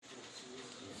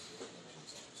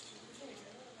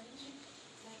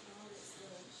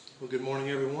Well, good morning,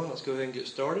 everyone. Let's go ahead and get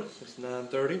started. It's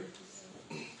 9:30.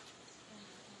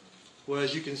 Well,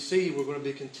 as you can see, we're going to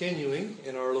be continuing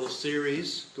in our little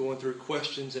series, going through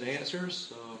questions and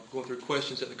answers, going through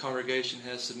questions that the congregation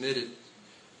has submitted.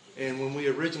 And when we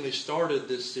originally started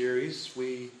this series,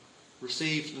 we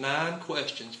received 9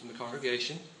 questions from the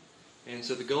congregation. And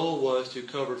so the goal was to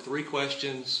cover 3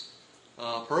 questions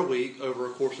per week over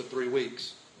a course of 3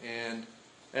 weeks. And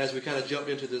as we kind of jumped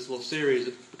into this little series,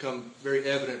 it's become very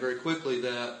evident very quickly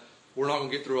that we're not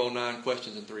going to get through all 9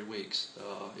 questions in 3 weeks.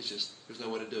 It's just, there's no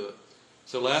way to do it.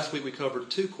 So last week we covered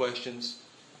 2 questions,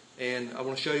 and I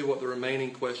want to show you what the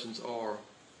remaining questions are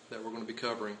that we're going to be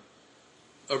covering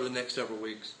over the next several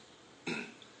weeks.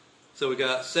 So we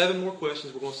got 7 more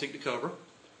questions we're going to seek to cover.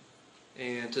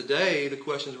 And today the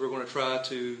questions we're going to try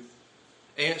to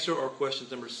answer are questions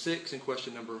number 6 and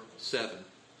question number 7.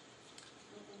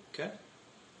 Okay?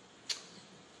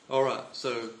 All right,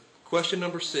 so question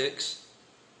number 6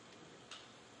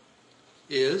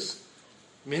 is,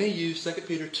 many use 2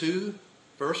 Peter 2,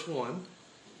 verse 1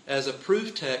 as a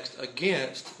proof text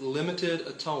against limited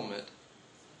atonement.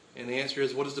 And the answer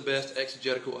is, what is the best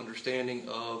exegetical understanding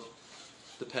of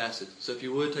the passage? So if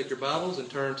you would, take your Bibles and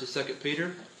turn to 2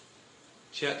 Peter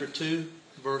chapter 2,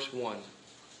 verse 1.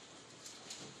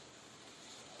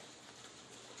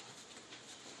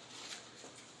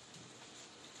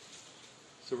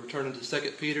 So we're turning to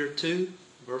 2 Peter 2,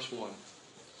 verse 1.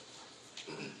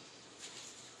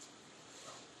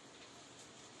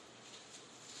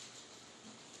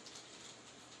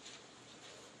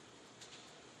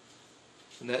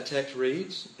 And that text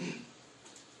reads,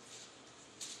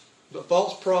 "But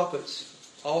false prophets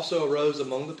also arose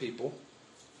among the people,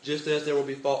 just as there will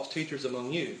be false teachers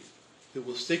among you, who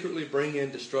will secretly bring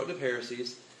in destructive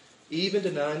heresies, even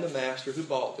denying the master who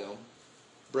bought them,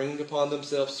 bringing upon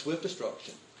themselves swift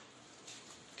destruction."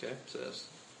 Okay, so that's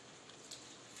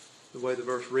the way the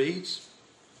verse reads.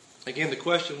 Again, the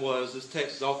question was, this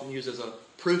text is often used as a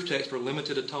proof text for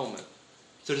limited atonement.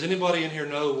 So does anybody in here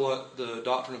know what the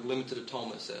doctrine of limited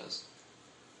atonement says?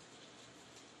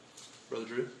 Brother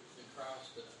Drew?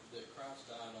 That Christ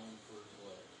died only for his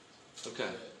elect.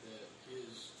 Okay. That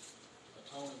his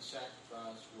atoning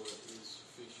sacrifice is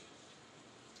sufficient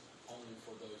only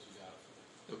for those who died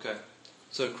for it. Okay.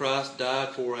 So Christ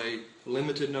died for a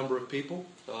limited number of people.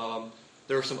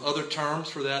 There are some other terms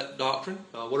for that doctrine.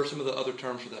 What are some of the other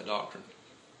terms for that doctrine?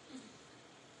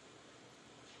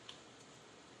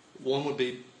 One would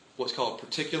be what's called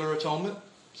particular atonement.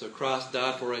 So Christ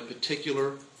died for a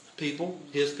particular people,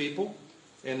 his people.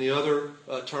 And the other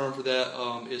term for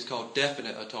that is called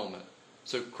definite atonement.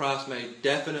 So Christ made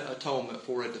definite atonement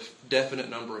for a definite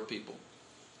number of people.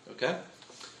 Okay?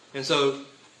 And so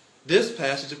this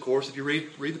passage, of course, if you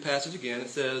read the passage again, it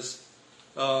says,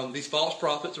 these false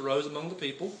prophets arose among the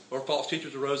people, or false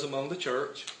teachers arose among the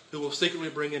church, who will secretly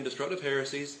bring in destructive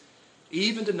heresies,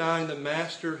 even denying the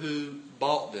master who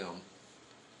bought them,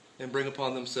 and bring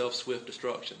upon themselves swift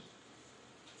destruction.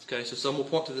 Okay, so some will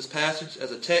point to this passage as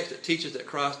a text that teaches that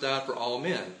Christ died for all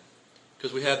men,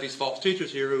 because we have these false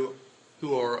teachers here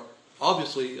who are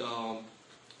obviously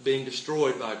being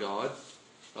destroyed by God,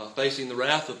 facing the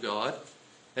wrath of God.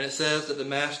 And it says that the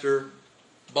master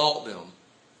bought them.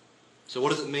 So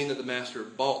what does it mean that the master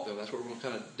bought them? That's what we're going to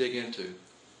kind of dig into.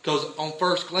 Because on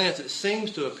first glance, it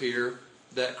seems to appear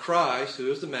that Christ,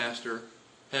 who is the master,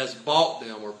 has bought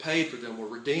them or paid for them or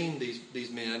redeemed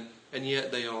these men, and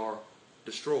yet they are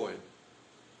destroyed.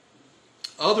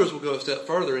 Others will go a step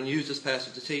further and use this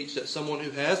passage to teach that someone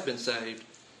who has been saved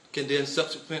can then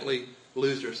subsequently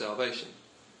lose their salvation.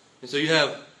 And so you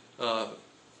have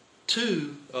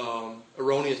 2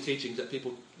 erroneous teachings that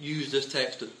people use this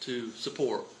text to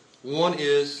support. One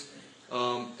is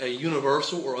a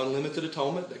universal or unlimited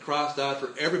atonement, that Christ died for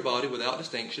everybody without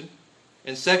distinction.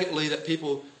 And secondly, that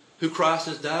people who Christ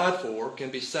has died for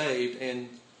can be saved and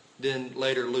then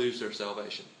later lose their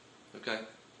salvation. Okay?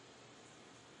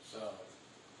 So,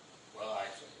 well,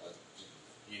 actually,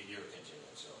 you're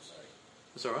continuing, so I'm sorry.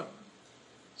 That's all right.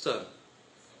 So,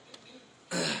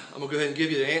 I'm going to go ahead and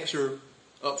give you the answer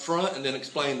up front and then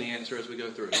explain the answer as we go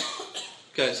through.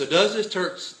 Okay, so does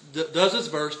this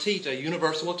verse teach a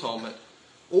universal atonement,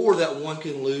 or that one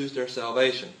can lose their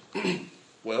salvation?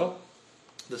 Well,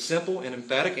 the simple and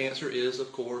emphatic answer is,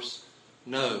 of course,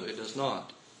 no, it does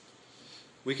not.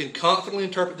 We can confidently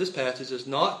interpret this passage as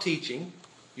not teaching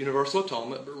universal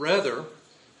atonement, but rather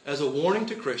as a warning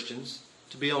to Christians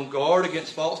to be on guard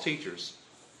against false teachers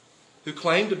who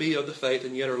claim to be of the faith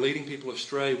and yet are leading people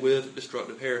astray with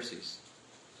destructive heresies.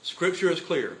 Scripture is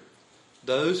clear.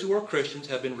 Those who are Christians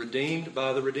have been redeemed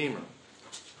by the Redeemer.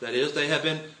 That is, they have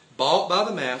been bought by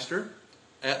the Master,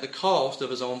 at the cost of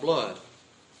his own blood.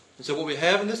 And so what we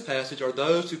have in this passage are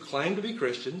those who claim to be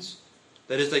Christians,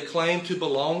 that is, they claim to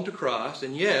belong to Christ,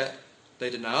 and yet they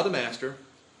deny the Master,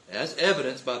 as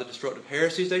evidenced by the destructive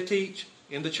heresies they teach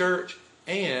in the church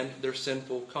and their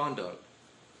sinful conduct.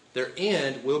 Their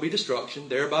end will be destruction,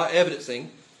 thereby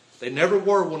evidencing they never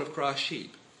were one of Christ's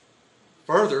sheep.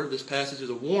 Further, this passage is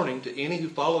a warning to any who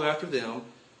follow after them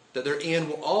that their end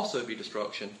will also be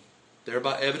destruction,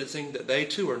 thereby evidencing that they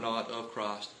too are not of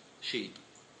Christ's sheep.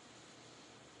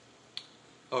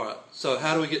 All right, so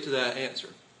how do we get to that answer?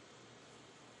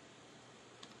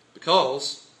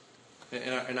 Because,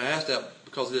 and I ask that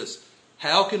because of this,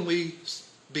 how can we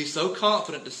be so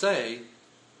confident to say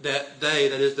that they,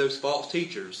 that is those false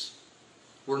teachers,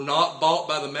 were not bought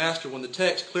by the Master when the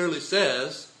text clearly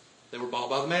says they were bought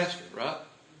by the Master, right?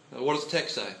 Now, what does the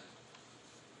text say? It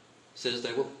says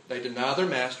they deny their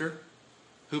Master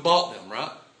who bought them,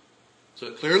 right? So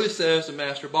it clearly says the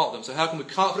Master bought them. So how can we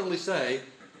confidently say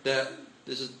that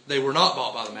they were not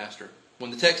bought by the Master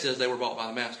when the text says they were bought by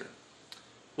the Master?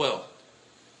 Well,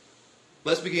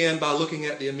 let's begin by looking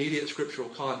at the immediate scriptural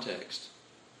context.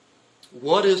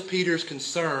 What is Peter's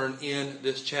concern in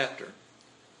this chapter?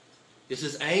 Is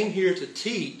his aim here to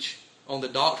teach on the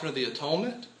doctrine of the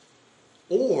atonement,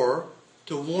 or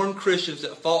to warn Christians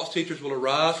that false teachers will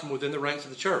arise from within the ranks of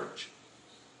the church?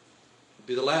 It'd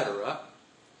be the latter, right?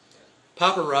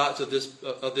 Piper writes of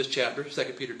this chapter, 2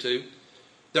 Peter 2,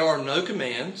 there are no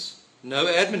commands, no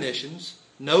admonitions,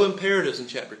 no imperatives in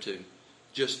chapter 2.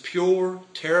 Just pure,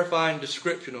 terrifying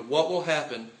description of what will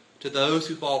happen to those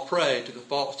who fall prey to the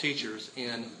false teachers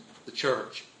in the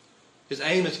church. His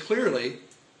aim is clearly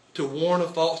to warn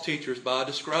of false teachers by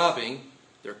describing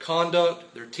their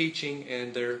conduct, their teaching,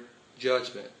 and their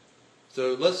judgment.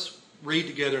 So let's read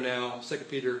together now 2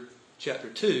 Peter chapter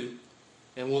 2,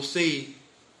 and we'll see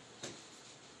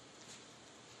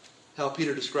how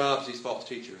Peter describes these false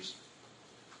teachers.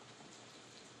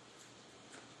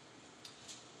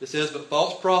 It says, but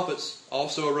false prophets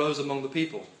also arose among the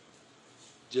people,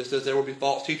 just as there will be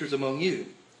false teachers among you,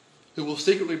 who will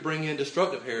secretly bring in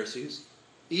destructive heresies,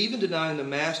 even denying the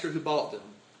Master who bought them,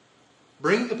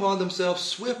 bringing upon themselves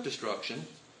swift destruction,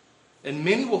 and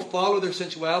many will follow their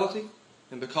sensuality,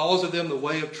 and because of them the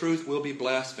way of truth will be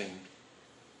blasphemed.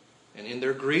 And in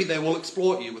their greed they will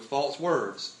exploit you with false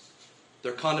words.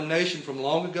 Their condemnation from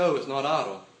long ago is not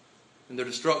idle, and their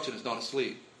destruction is not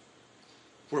asleep.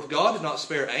 For if God did not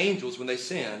spare angels when they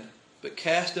sinned, but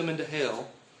cast them into hell,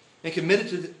 and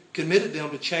committed them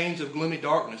to chains of gloomy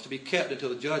darkness to be kept until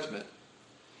the judgment,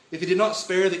 if he did not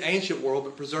spare the ancient world,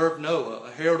 but preserved Noah,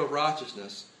 a herald of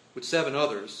righteousness, with 7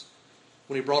 others,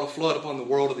 when he brought a flood upon the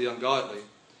world of the ungodly,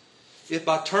 if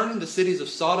by turning the cities of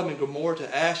Sodom and Gomorrah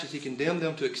to ashes he condemned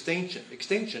them to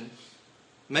extinction,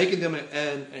 making them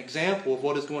an example of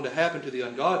what is going to happen to the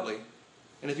ungodly,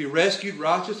 and if he rescued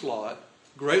righteous Lot,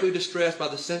 greatly distressed by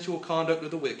the sensual conduct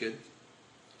of the wicked,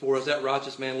 for as that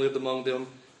righteous man lived among them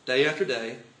day after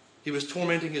day, he was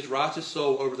tormenting his righteous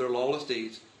soul over their lawless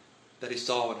deeds that he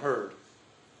saw and heard.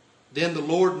 Then the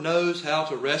Lord knows how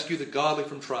to rescue the godly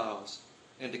from trials,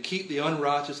 and to keep the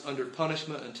unrighteous under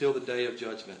punishment until the day of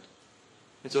judgment.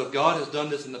 And so if God has done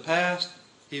this in the past,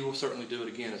 he will certainly do it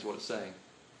again, is what it's saying.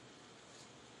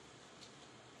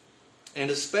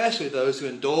 And especially those who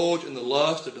indulge in the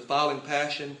lust of defiling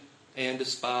passion and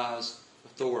despise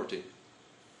authority.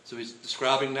 So he's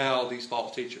describing now these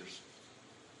false teachers.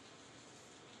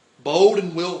 Bold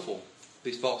and willful,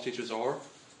 these false teachers are.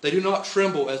 They do not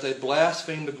tremble as they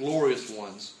blaspheme the glorious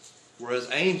ones, whereas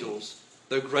angels,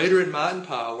 though greater in might and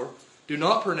power, do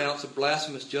not pronounce a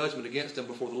blasphemous judgment against them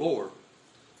before the Lord.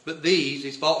 But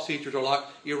these false teachers, are like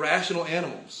irrational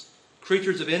animals,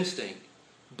 creatures of instinct,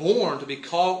 born to be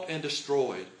caught and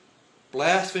destroyed,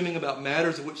 blaspheming about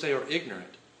matters of which they are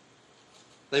ignorant.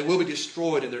 They will be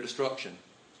destroyed in their destruction.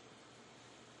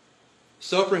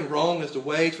 Suffering wrong as the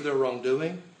wage for their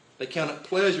wrongdoing, they count it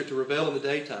pleasure to revel in the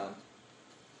daytime.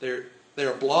 They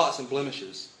are blots and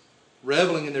blemishes,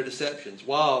 reveling in their deceptions,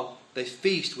 while they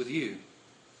feast with you.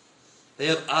 They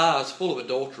have eyes full of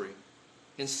adultery,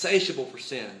 insatiable for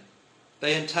sin.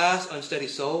 They entice unsteady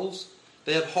souls.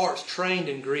 They have hearts trained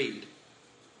in greed.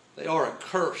 They are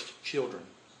accursed children.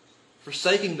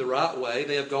 Forsaking the right way,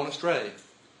 they have gone astray.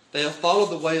 They have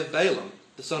followed the way of Balaam,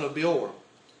 the son of Beor,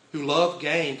 who loved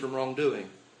gain from wrongdoing,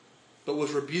 but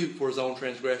was rebuked for his own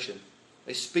transgression.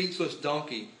 A speechless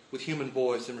donkey with human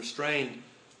voice, and restrained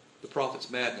the prophet's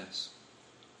madness.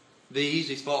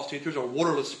 These false teachers, are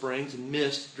waterless springs and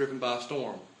mist driven by a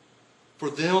storm. For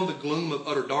them the gloom of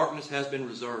utter darkness has been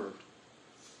reserved.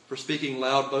 For speaking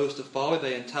loud boasts of folly,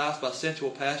 they entice by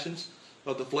sensual passions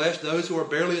of the flesh, those who are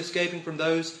barely escaping from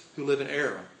those who live in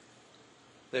error.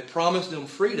 They promise them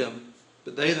freedom,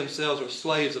 but they themselves are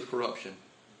slaves of corruption.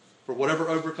 For whatever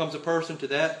overcomes a person, to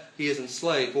that he is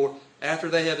enslaved. For after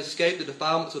they have escaped the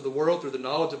defilements of the world through the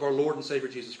knowledge of our Lord and Savior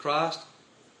Jesus Christ,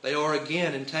 they are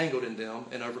again entangled in them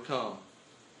and overcome.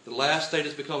 The last state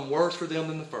has become worse for them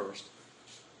than the first.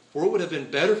 For it would have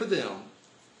been better for them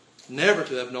never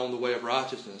to have known the way of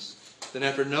righteousness than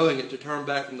after knowing it to turn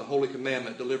back from the holy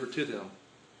commandment delivered to them.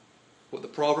 What the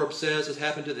proverb says has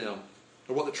happened to them,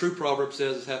 or what the true proverb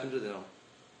says has happened to them.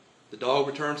 The dog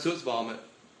returns to its vomit,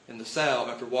 and the sow,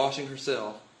 after washing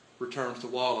herself, returns to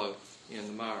wallow in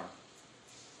the mire.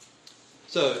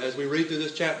 So, as we read through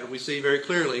this chapter, we see very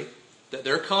clearly that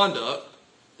their conduct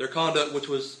which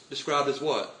was described as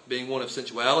what? Being one of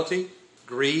sensuality,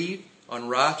 greed,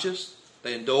 unrighteous.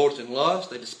 They indulged in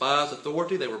lust. They despised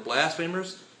authority. They were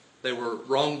blasphemers. They were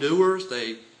wrongdoers.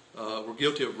 They were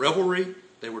guilty of revelry.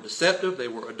 They were deceptive. They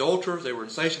were adulterers. They were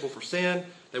insatiable for sin.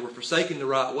 They were forsaking the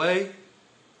right way.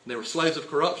 They were slaves of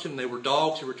corruption. They were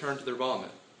dogs who returned to their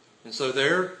vomit. And so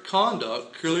their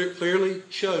conduct clearly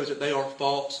shows that they are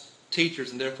false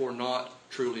teachers and therefore not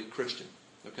truly Christian.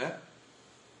 Okay?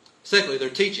 Secondly, their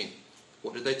teaching.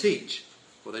 What did they teach?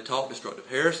 Well, they taught destructive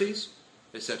heresies.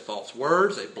 They said false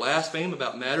words. They blasphemed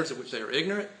about matters of which they are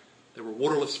ignorant. They were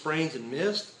waterless springs and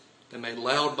mist. They made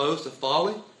loud boasts of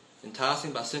folly,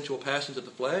 enticing by sensual passions of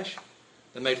the flesh.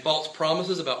 They made false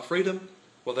promises about freedom,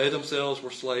 while they themselves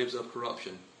were slaves of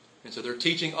corruption. And so their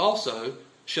teaching also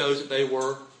shows that they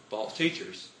were false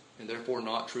teachers, and therefore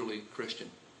not truly Christian.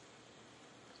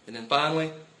 And then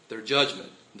finally, their judgment.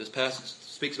 This passage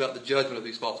speaks about the judgment of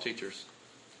these false teachers.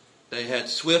 They had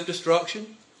swift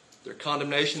destruction. Their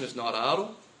condemnation is not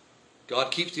idle.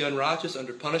 God keeps the unrighteous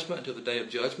under punishment until the day of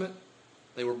judgment.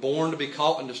 They were born to be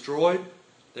caught and destroyed.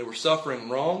 They were suffering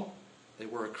wrong. They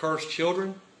were accursed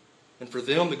children. And for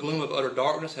them the gloom of utter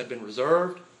darkness had been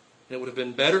reserved. And it would have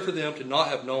been better for them to not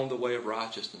have known the way of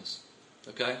righteousness.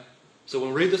 Okay? So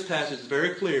when we read this passage, it's very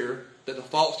clear that the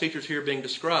false teachers here being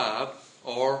described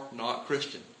are not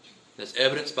Christian. That's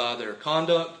evidenced by their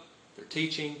conduct, their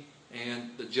teaching,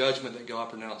 and the judgment that God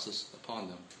pronounces upon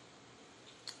them.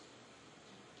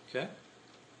 Okay?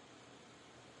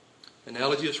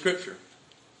 Analogy of Scripture.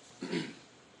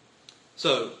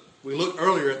 So, we looked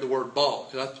earlier at the word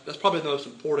bought. That's probably the most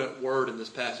important word in this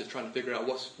passage, trying to figure out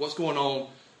what's going on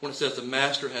when it says the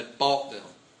master had bought them.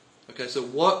 Okay, so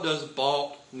what does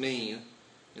bought mean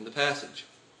in the passage?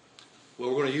 Well,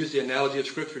 we're going to use the analogy of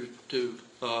Scripture to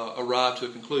arrive to a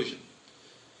conclusion.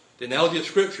 The analogy of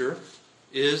Scripture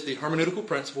is the hermeneutical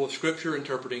principle of Scripture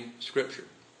interpreting Scripture.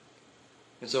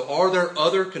 And so are there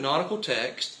other canonical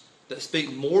texts that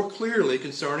speak more clearly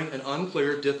concerning an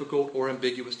unclear, difficult, or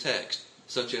ambiguous text,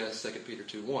 such as 2 Peter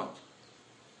 2:1?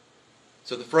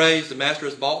 So the phrase, the master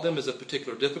has bought them, is of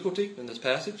particular difficulty in this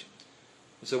passage.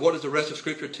 And so what does the rest of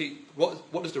Scripture teach?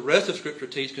 What does the rest of Scripture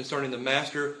teach concerning the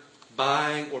master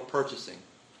buying or purchasing?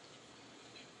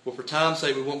 Well, for time's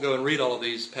sake, we won't go and read all of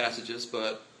these passages,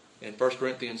 but in 1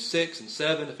 Corinthians 6 and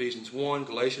 7, Ephesians 1,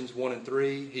 Galatians 1 and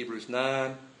 3, Hebrews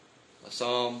 9,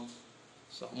 Psalm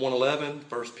 111,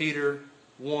 1 Peter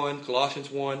 1,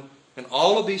 Colossians 1, and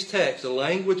all of these texts, the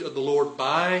language of the Lord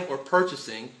buying or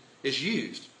purchasing is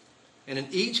used. And in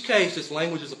each case, this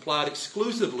language is applied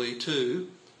exclusively to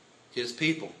His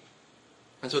people.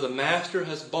 And so the master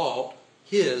has bought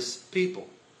His people,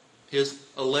 His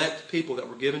elect people that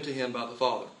were given to Him by the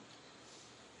Father.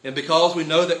 And because we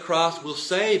know that Christ will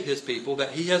save His people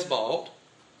that He has bought,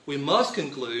 we must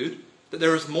conclude that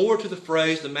there is more to the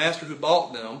phrase, the master who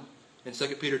bought them, in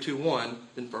 2 Peter 2:1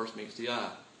 than first meets the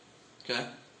eye. Okay?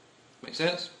 Make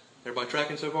sense? Everybody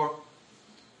tracking so far?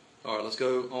 All right, let's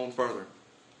go on further.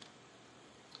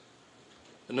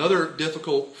 Another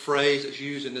difficult phrase that's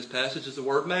used in this passage is the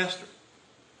word master.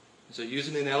 And so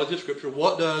using the analogy of Scripture,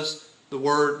 what does the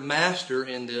word master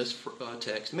in this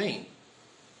text mean?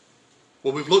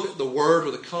 Well, we've looked at the word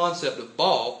or the concept of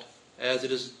bought as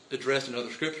it is addressed in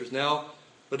other Scriptures. Now,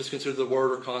 let us consider the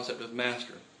word or concept of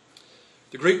master.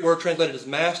 The Greek word translated as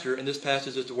master in this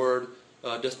passage is the word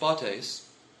despotes.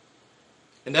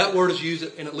 And that word is used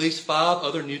in at least 5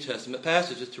 other New Testament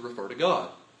passages to refer to God.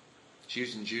 It's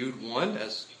used in Jude 1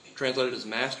 as translated as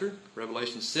master,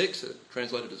 Revelation 6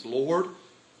 translated as Lord,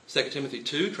 2 Timothy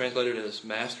 2 translated as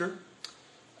master,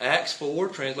 Acts 4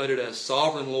 translated as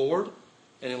sovereign Lord,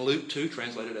 and in Luke 2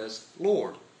 translated as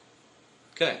Lord.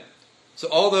 Okay, so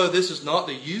although this is not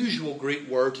the usual Greek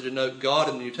word to denote God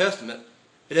in the New Testament,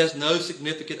 it has no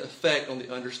significant effect on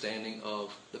the understanding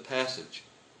of the passage.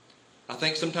 I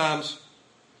think sometimes,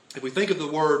 if we think of the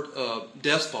word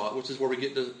despot, which is where we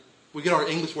get the we get our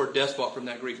English word despot from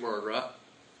that Greek word, right?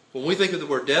 When we think of the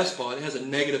word despot, it has a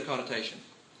negative connotation.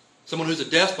 Someone who's a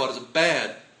despot is a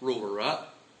bad ruler, right?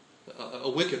 A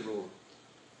wicked ruler.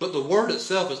 But the word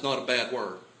itself is not a bad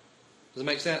word. Does it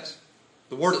make sense?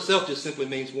 The word itself just simply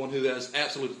means one who has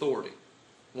absolute authority,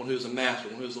 one who is a master,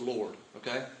 one who is a lord.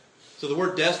 Okay? So the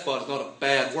word despot is not a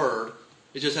bad word.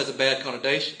 It just has a bad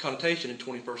connotation in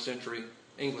 21st century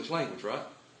English language, right?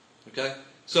 Okay?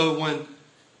 So when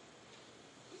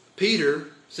Peter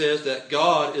says that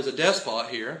God is a despot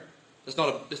here, it's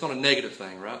not a negative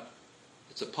thing, right?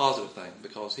 It's a positive thing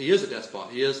because he is a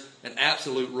despot. He is an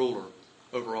absolute ruler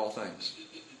over all things.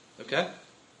 Okay?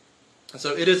 And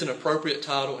so it is an appropriate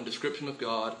title and description of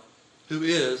God, who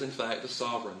is, in fact, the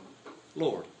sovereign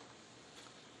Lord.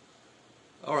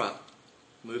 All right.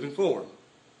 Moving forward.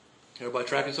 Everybody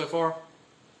tracking so far?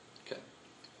 Okay.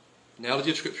 Now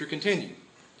does Scripture continue?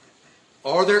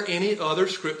 Are there any other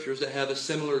Scriptures that have a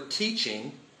similar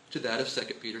teaching to that of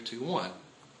 2 Peter 2:1?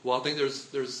 Well, I think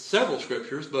there's several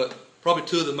Scriptures, but probably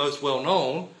two of the most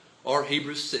well-known are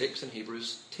Hebrews 6 and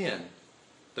Hebrews 10.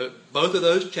 Both of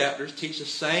those chapters teach the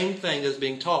same thing as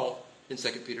being taught in 2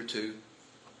 Peter 2.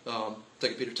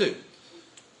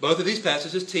 Both of these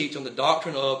passages teach on the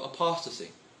doctrine of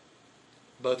apostasy.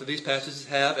 Both of these passages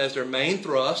have as their main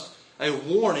thrust a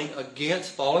warning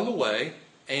against falling away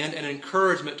and an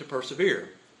encouragement to persevere.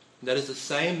 And that is the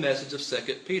same message of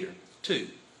 2 Peter 2.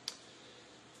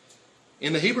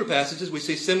 In the Hebrew passages, we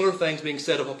see similar things being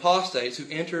said of apostates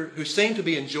who seem to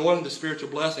be enjoying the spiritual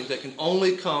blessings that can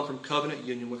only come from covenant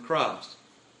union with Christ.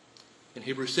 In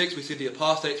Hebrews 6, we see the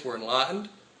apostates were enlightened.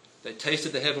 They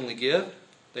tasted the heavenly gift.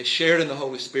 They shared in the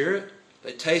Holy Spirit.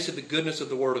 They tasted the goodness of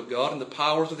the Word of God and the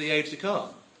powers of the age to come.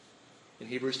 In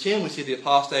Hebrews 10, we see the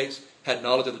apostates had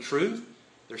knowledge of the truth.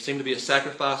 There seemed to be a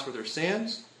sacrifice for their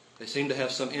sins. They seemed to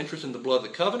have some interest in the blood of the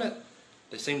covenant.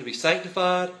 They seemed to be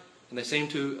sanctified. And they seem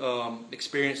to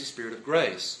experience the Spirit of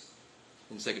grace.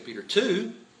 In 2 Peter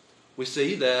 2, we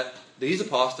see that these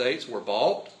apostates were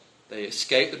bought. They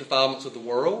escaped the defilements of the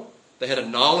world. They had a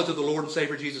knowledge of the Lord and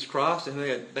Savior Jesus Christ,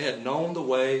 and they had known the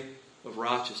way of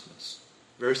righteousness.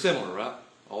 Very similar, right?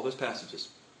 All those passages.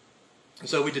 And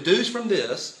so we deduce from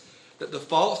this that the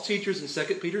false teachers in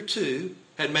 2 Peter 2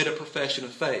 had made a profession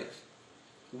of faith.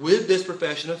 With this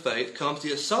profession of faith comes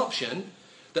the assumption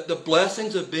that the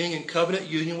blessings of being in covenant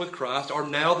union with Christ are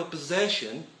now the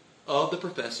possession of the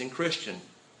professing Christian.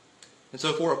 And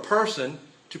so for a person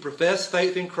to profess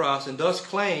faith in Christ and thus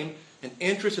claim an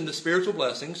interest in the spiritual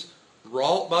blessings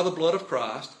wrought by the blood of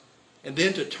Christ, and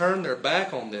then to turn their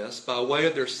back on this by way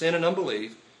of their sin and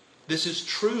unbelief, this is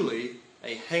truly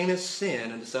a heinous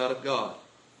sin in the sight of God.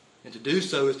 And to do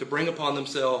so is to bring upon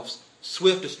themselves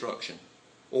swift destruction.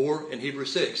 Or in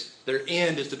Hebrews 6, their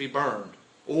end is to be burned.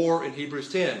 Or in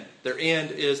Hebrews 10, their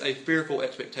end is a fearful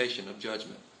expectation of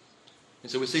judgment.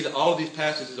 And so we see that all of these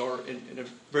passages are, in a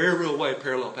very real way,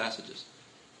 parallel passages.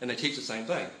 And they teach the same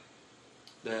thing.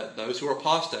 That those who are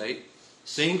apostate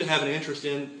seem to have an interest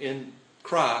in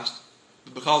Christ,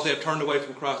 but because they have turned away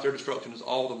from Christ, their destruction is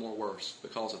all the more worse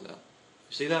because of that.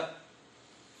 You see that?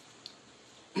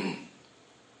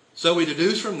 So we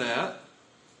deduce from that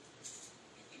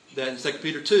in 2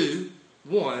 Peter 2,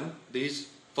 1, these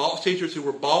false teachers who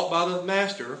were bought by the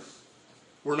Master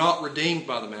were not redeemed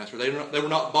by the Master. They were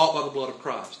not bought by the blood of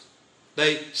Christ.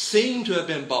 They seem to have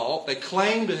been bought. They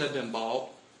claim to have been bought,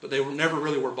 but they never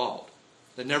really were bought.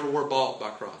 They never were bought by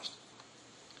Christ.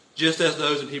 Just as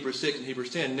those in Hebrews 6 and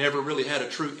Hebrews 10 never really had a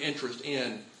true interest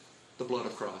in the blood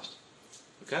of Christ.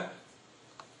 Okay?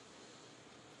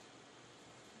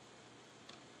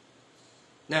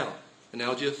 Now,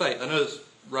 analogy of faith. I know this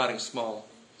writing's small,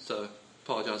 so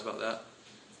apologize about that.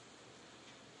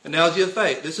 Analogy of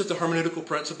faith. This is the hermeneutical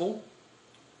principle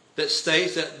that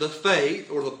states that the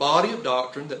faith or the body of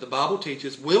doctrine that the Bible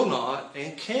teaches will not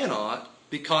and cannot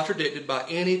be contradicted by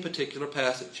any particular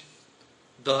passage.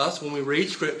 Thus, when we read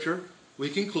Scripture, we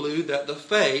conclude that the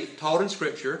faith taught in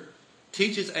Scripture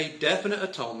teaches a definite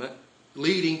atonement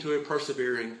leading to a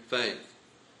persevering faith.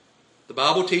 The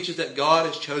Bible teaches that God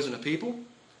has chosen a people,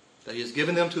 that He has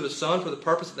given them to His Son for the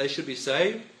purpose that they should be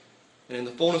saved, and in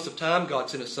the fullness of time, God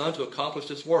sent His Son to accomplish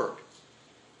this work.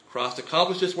 Christ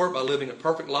accomplished this work by living a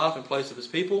perfect life in place of His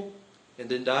people, and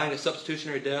then dying a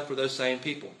substitutionary death for those same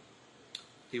people.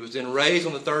 He was then raised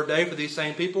on the third day for these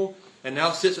same people, and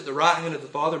now sits at the right hand of the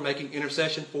Father making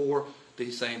intercession for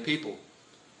these same people,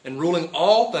 and ruling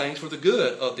all things for the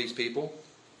good of these people.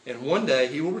 And one day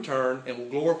He will return and will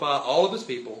glorify all of His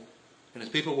people, and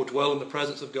His people will dwell in the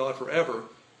presence of God forever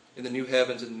in the new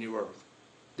heavens and the new earth.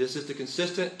 This is the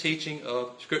consistent teaching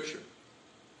of Scripture.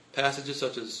 passages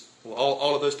such as, well,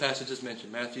 all of those passages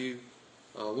mentioned, Matthew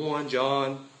 1,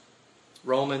 John,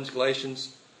 Romans,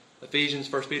 Galatians,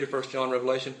 Ephesians, 1 Peter, 1 John,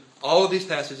 Revelation, all of these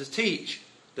passages teach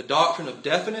the doctrine of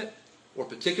definite or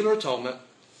particular atonement,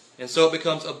 and so it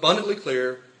becomes abundantly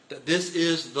clear that this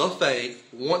is the faith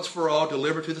once for all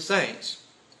delivered to the saints.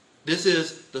 This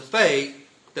is the faith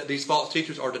that these false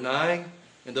teachers are denying,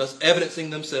 and thus evidencing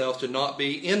themselves to not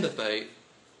be in the faith,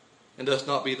 and thus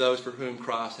not be those for whom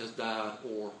Christ has died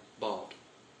or bought.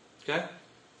 Okay?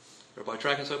 Everybody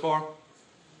tracking so far?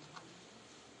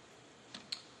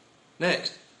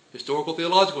 Next, historical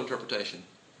theological interpretation.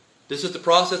 This is the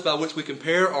process by which we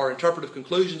compare our interpretive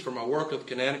conclusions from our work of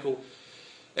canonical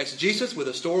exegesis with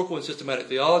historical and systematic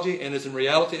theology, and is in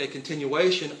reality a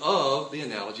continuation of the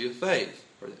analogy of faith,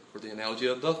 or the analogy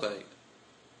of the faith.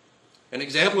 An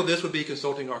example of this would be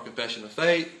consulting our confession of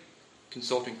faith,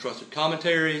 consulting trusted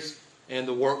commentaries, and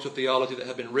the works of theology that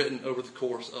have been written over the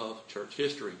course of church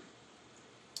history.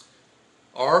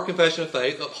 Our confession of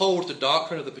faith upholds the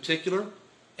doctrine of the particular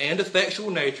and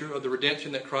effectual nature of the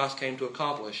redemption that Christ came to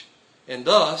accomplish, and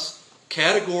thus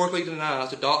categorically denies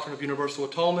the doctrine of universal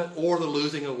atonement or the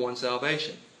losing of one's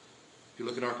salvation. If you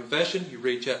look at our confession, you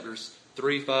read chapters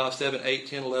 3, 5, 7, 8,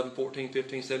 10, 11, 14,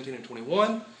 15, 17, and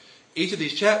 21. Each of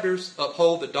these chapters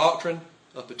uphold the doctrine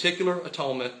of particular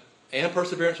atonement and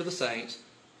perseverance of the saints,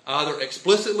 either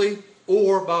explicitly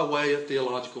or by way of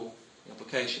theological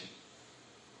implication.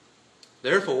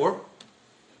 Therefore,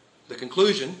 the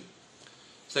conclusion,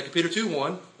 2 Peter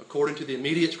 2:1, according to the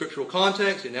immediate scriptural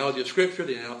context, the analogy of Scripture,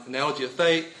 the analogy of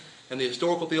faith, and the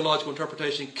historical theological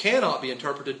interpretation cannot be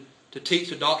interpreted to teach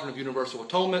the doctrine of universal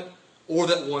atonement or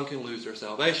that one can lose their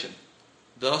salvation.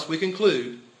 Thus, we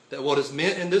conclude that what is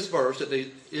meant in this verse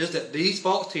is that these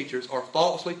false teachers are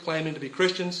falsely claiming to be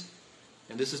Christians,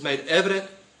 and this is made evident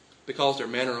because their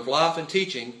manner of life and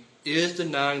teaching is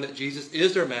denying that Jesus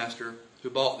is their master who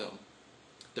bought them.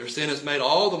 Their sin is made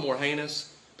all the more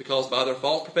heinous because by their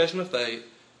false profession of faith,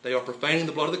 they are profaning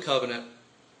the blood of the covenant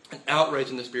and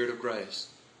outraging the Spirit of grace.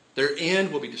 Their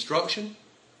end will be destruction,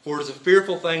 for it is a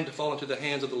fearful thing to fall into the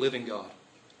hands of the living God.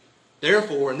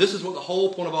 Therefore, and this is what the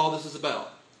whole point of all this is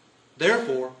about,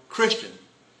 therefore, Christian,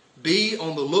 be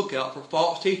on the lookout for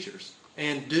false teachers,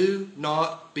 and do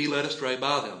not be led astray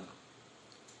by them.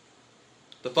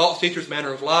 The false teacher's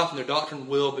manner of life and their doctrine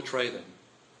will betray them.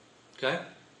 Okay?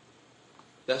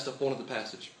 That's the point of the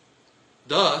passage.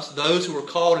 Thus, those who are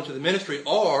called into the ministry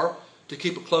are to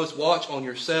keep a close watch on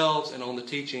yourselves and on the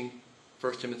teaching,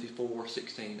 1 Timothy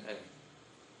 4:16a.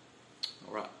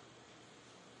 All right.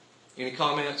 Any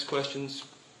comments, questions,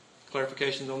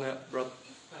 clarifications on that, brother?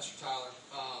 Pastor Tyler,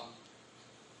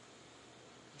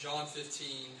 John 15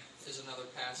 is another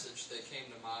passage that came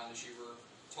to mind as you were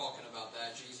talking about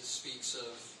that. Jesus speaks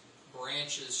of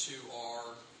branches who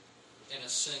are, in a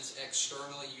sense,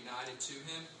 externally united to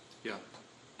him. Yeah.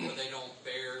 But they don't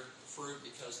bear fruit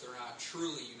because they're not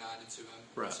truly united to him.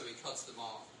 Right. So he cuts them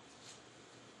off.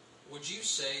 Would you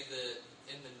say that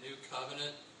in the new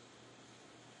covenant,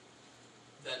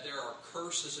 that there are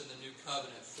curses in the new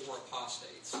covenant for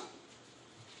apostates?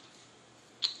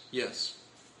 Yes.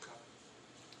 Okay.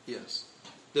 Yes.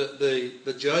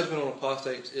 The judgment on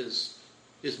apostates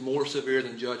is more severe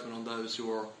than judgment on those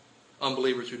who are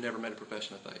unbelievers who never made a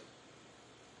profession of faith.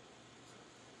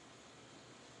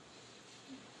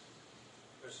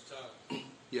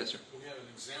 Yes, sir. We have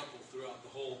an example throughout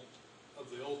the whole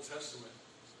of the Old Testament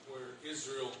where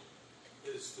Israel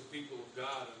is the people of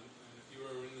God, and if you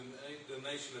were in the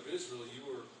nation of Israel, you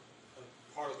were a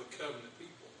part of the covenant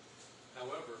people.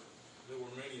 However, there were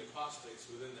many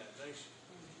apostates within that nation.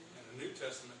 And the New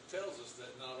Testament tells us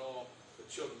that not all the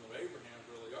children of Abraham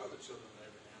really are the children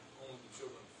of Abraham, only the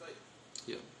children of faith.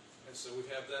 Yeah. And so we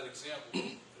have that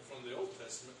example from the Old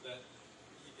Testament that,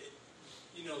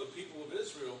 the people of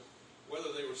Israel, whether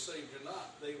they were saved or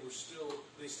not, they still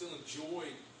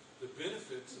enjoyed the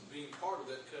benefits of being part of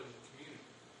that covenant community.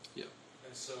 Yeah.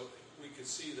 And so we can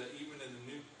see that even in the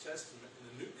New Testament, in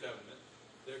the New Covenant,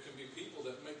 there can be people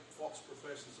that make false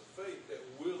professions of faith that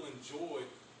will enjoy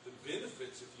the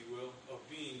benefits, if you will, of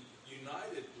being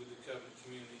united with the covenant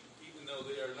community, even though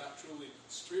they are not truly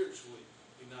spiritually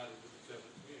united with the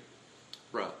covenant community.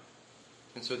 Right.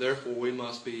 And so therefore we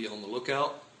must be on the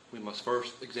lookout. We must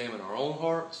first examine our own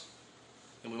hearts,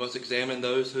 and we must examine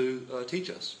those who teach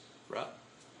us. Right?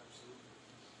 Absolutely.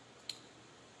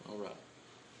 All right.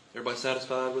 Everybody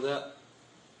satisfied with that?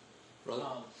 Brother?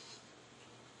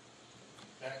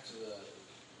 Back to the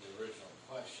original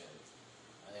question,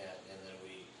 and then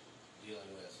we dealing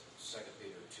with 2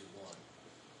 Peter 2:1.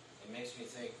 It makes me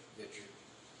think that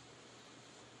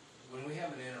when we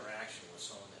have an interaction with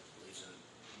someone that believes in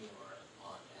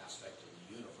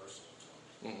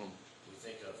Mm-hmm. We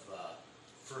think of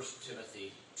 1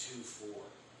 Timothy 2:4.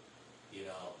 You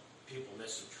know, people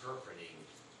misinterpreting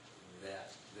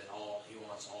that he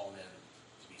wants all men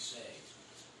to be saved.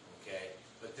 Okay,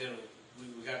 but then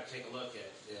we got to take a look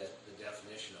at the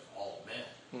definition of all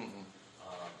men. Mm-hmm.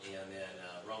 And then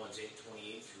Romans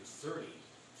 8:28 through 30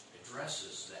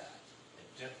 addresses that.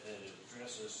 It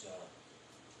addresses,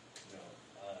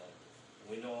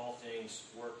 we know all things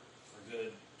work for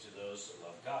good to those that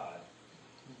love God,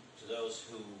 to those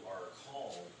who are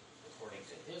called according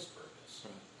to His purpose,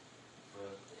 for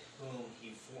whom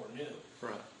He foreknew.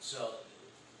 Right. So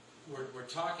we're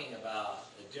talking about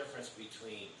a difference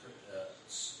between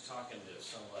talking to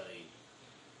somebody,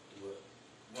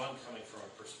 one coming from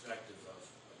a perspective of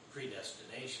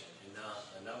predestination, and not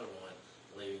another one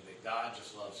believing that God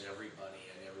just loves everybody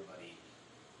and everybody.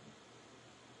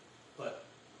 But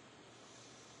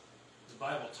the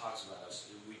Bible talks about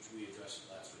us, we addressed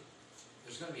it last week,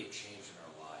 there's going to be a change in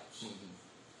our lives.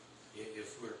 Mm-hmm.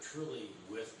 If we're truly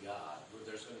with God,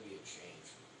 there's going to be a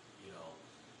change, you know,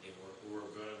 and we're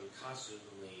going to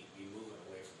constantly be moving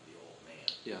away from the old man.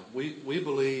 Yeah, we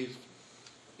believe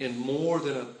in more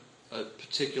than a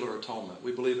particular atonement.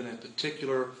 We believe in a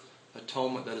particular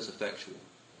atonement that is effectual.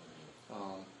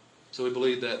 So we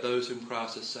believe that those whom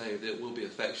Christ has saved, it will be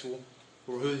effectual.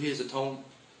 For who He has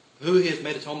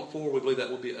made atonement for, we believe that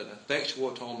will be an effectual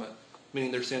atonement,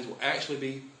 meaning their sins will actually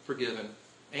be forgiven,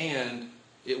 and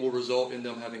it will result in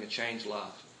them having a changed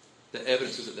life that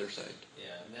evidences that they're saved.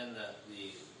 Yeah, and then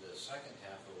the second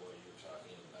half of what you're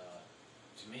talking about,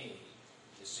 to me,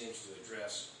 it seems to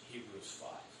address Hebrews 5.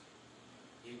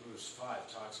 Hebrews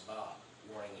 5 talks about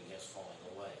warning against falling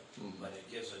away, Mm-hmm. but it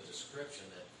gives a description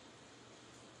that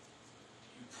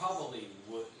you probably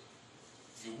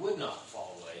would not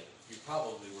fall away. You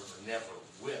probably were never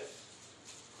with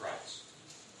Christ.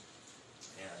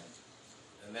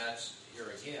 And that's,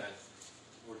 here again,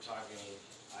 we're talking,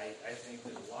 I think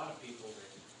that a lot of people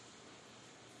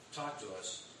that talk to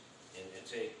us and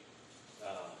take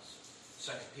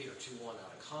 2 Peter 2:1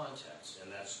 out of context,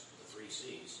 and that's the 3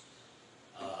 C's,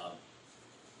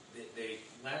 they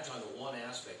latch on to one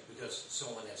aspect because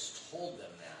someone has told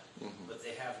them that, Mm-hmm. but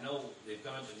they've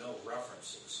gone to no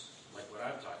references, like what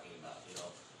I'm talking about, you know,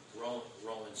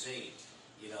 Romans 8,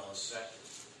 you know, 1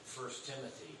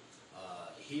 Timothy,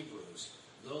 Hebrews,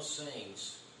 those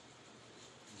things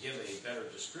give a better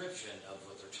description of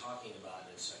what they're talking about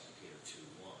in 2 Peter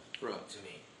 2:1, Right. to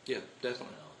me. Yeah,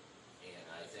 definitely. You know? And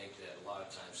I think that a lot of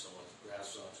times someone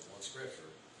grasps onto one scripture,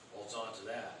 holds on to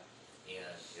that,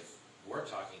 and if we're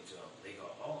talking to them, they go,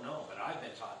 oh no, but I've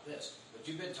been taught this. But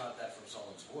you've been taught that from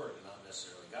someone's word and not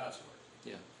necessarily God's word.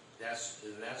 Yeah. That's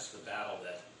the battle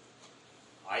that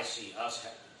I see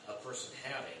a person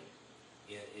having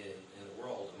in the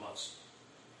world amongst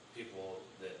people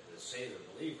that say they're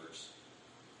believers,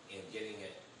 and getting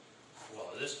it, well,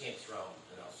 this came from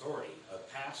an authority, a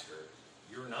pastor.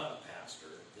 You're not a pastor,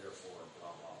 therefore,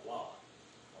 blah, blah, blah.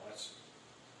 Well, that's,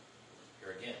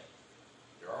 here again,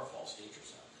 there are false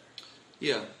teachers out there.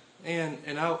 Yeah,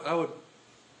 and I would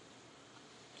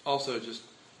also just,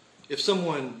 if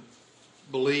someone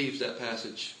believes that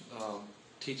passage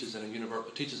teaches a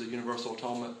universal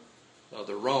atonement,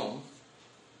 they're wrong,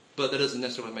 but that doesn't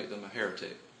necessarily make them a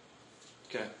heretic.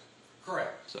 Okay.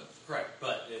 Correct. So. Correct,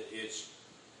 but it's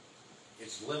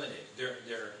limited. Their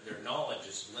knowledge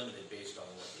is limited based on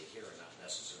what they hear and not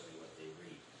necessarily what they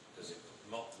read, because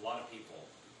a lot of people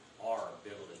are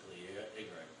biblically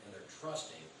ignorant and they're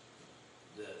trusting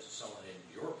that someone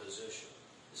in your position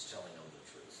is telling them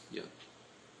the truth. Yeah.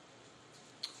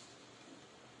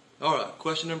 All right,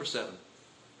 question number 7.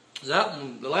 That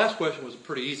one, the last question was a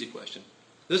pretty easy question.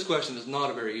 This question is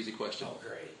not a very easy question. Oh,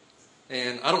 great.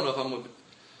 And I don't know if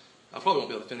I probably won't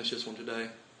be able to finish this one today.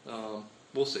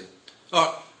 We'll see. All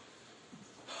right.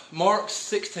 Mark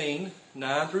 16,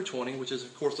 9 through 20, which is,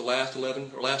 of course, the last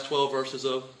 12 verses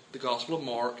of the Gospel of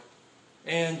Mark.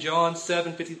 And John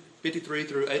 7, 53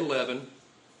 through 8:11,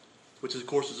 which, of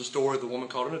course, is the story of the woman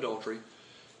caught in adultery.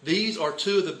 These are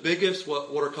two of the biggest, what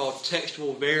are called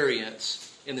textual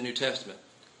variants in the New Testament.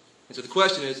 And so the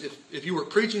question is, if you were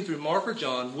preaching through Mark or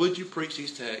John, would you preach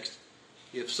these texts?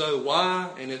 If so, why?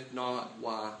 And if not,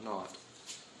 why not?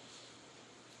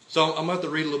 So I'm going to have to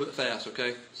read a little bit fast,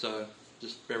 okay? So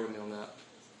just bear with me on that.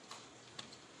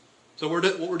 So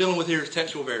what we're dealing with here is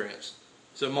textual variants.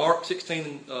 So Mark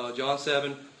 16 and John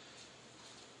 7.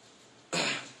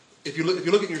 If you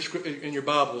look in your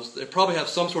Bibles, they probably have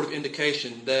some sort of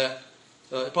indication that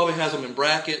it probably has them in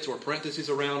brackets or parentheses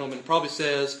around them, and it probably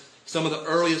says some of the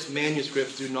earliest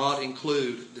manuscripts do not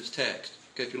include this text.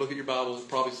 Okay, if you look at your Bibles, it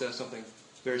probably says something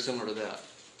very similar to that.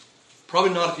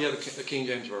 Probably not if you have a King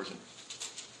James Version.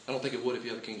 I don't think it would if you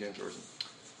have a King James Version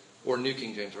or a New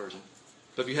King James Version.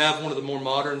 But if you have one of the more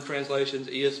modern translations,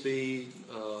 ESV,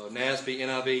 NASB,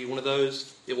 NIV, one of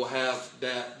those, it will have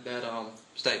that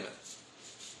statement.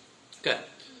 Okay.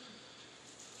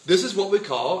 This is what we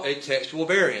call a textual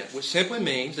variant, which simply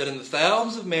means that in the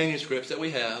thousands of manuscripts that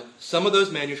we have, some of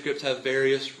those manuscripts have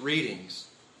various readings.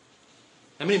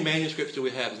 How many manuscripts do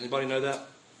we have? Does anybody know that?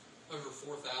 Over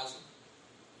 4,000.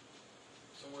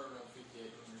 Somewhere around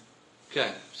 5,800.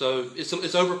 Okay, so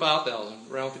it's over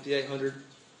 5,000, around 5,800.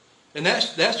 And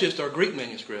that's just our Greek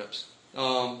manuscripts.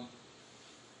 Then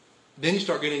you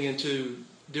start getting into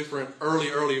different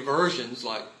early versions,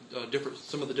 like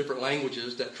some of the different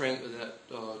languages that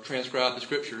transcribe the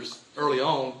scriptures early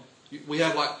on. We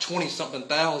have like 20-something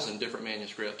thousand different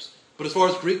manuscripts. But as far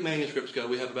as Greek manuscripts go,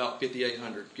 we have about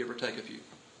 5,800, give or take a few.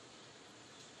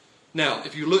 Now,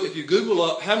 if you Google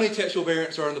up how many textual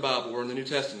variants are in the Bible or in the New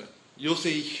Testament, you'll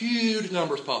see huge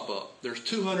numbers pop up. There's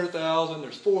 200,000,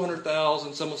 there's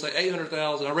 400,000, some will say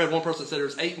 800,000. I read one person said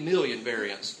there's 8 million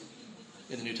variants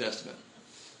in the New Testament.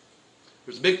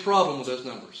 There's a big problem with those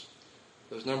numbers.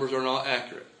 Those numbers are not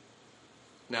accurate.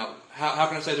 Now, how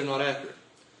can I say they're not accurate?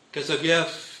 Because if you have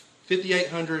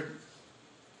 5,800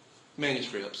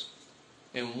 manuscripts,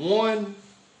 and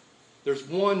there's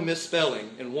one misspelling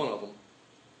in one of them,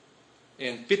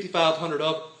 and 5,500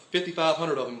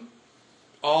 of them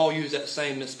all use that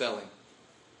same misspelling.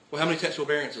 Well, how many textual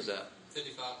variants is that?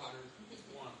 5,500.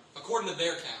 According to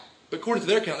their count. But according to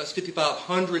their count, that's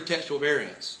 5,500 textual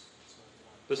variants.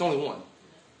 But it's only one.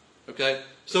 Okay?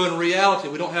 So in reality,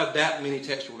 we don't have that many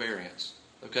textual variants.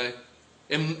 Okay?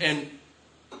 And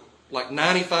like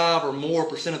 95 or more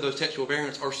 % of those textual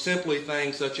variants are simply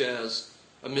things such as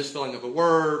a misspelling of a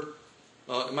word.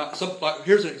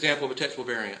 Here's an example of a textual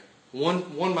variant.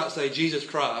 One might say Jesus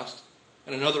Christ,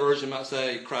 and another version might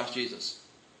say Christ Jesus.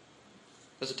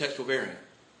 That's a textual variant.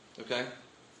 Okay?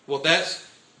 Well, if that's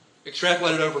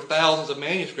extrapolated over thousands of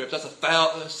manuscripts,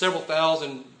 that's several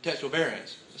thousand textual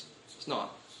variants. It's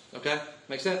not. Okay?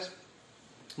 Make sense?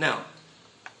 Now,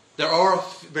 there are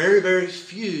very, very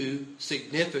few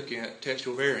significant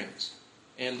textual variants.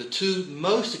 And the two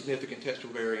most significant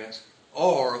textual variants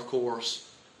are, of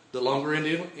course, the longer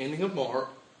ending of Mark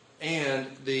and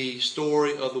the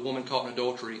story of the woman caught in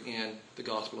adultery in the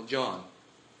Gospel of John.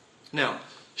 Now,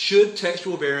 should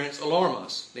textual variants alarm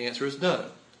us? The answer is no.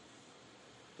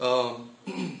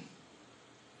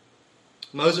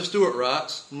 Moses Stewart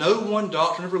writes, "No one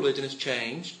doctrine of religion is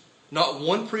changed, not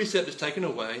one precept is taken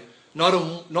away, not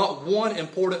one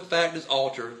important fact is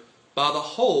altered by the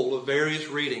whole of various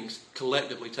readings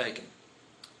collectively taken."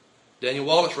 Daniel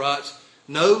Wallace writes,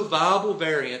 "No viable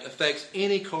variant affects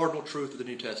any cardinal truth of the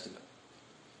New Testament."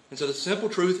 And so the simple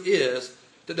truth is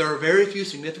that there are very few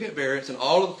significant variants in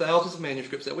all of the thousands of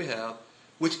manuscripts that we have,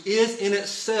 which is in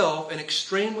itself an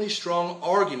extremely strong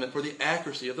argument for the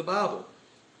accuracy of the Bible,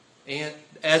 and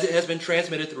as it has been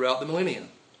transmitted throughout the millennia.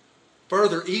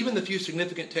 Further, even the few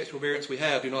significant textual variants we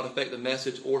have do not affect the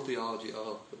message or theology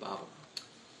of the Bible.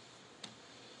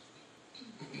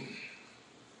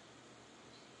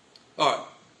 All right,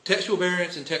 textual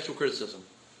variants and textual criticism.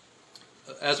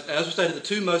 As we stated, the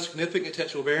two most significant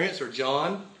textual variants are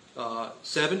John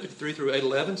 7:53 through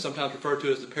 8:11, sometimes referred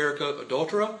to as the Pericope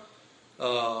Adulterae.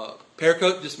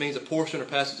 Pericope just means a portion or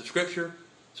passage of Scripture.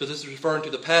 So this is referring to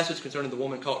the passage concerning the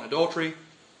woman caught in adultery.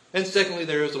 And secondly,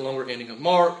 there is the longer ending of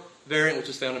Mark variant, which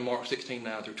is found in Mark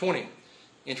 16:9 through 20.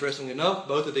 Interestingly enough,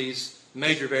 both of these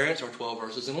major variants are 12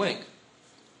 verses in length.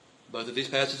 Both of these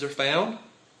passages are found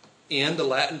in the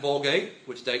Latin Vulgate,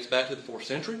 which dates back to the 4th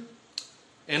century.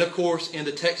 And of course, in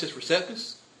the Textus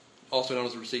Receptus, also known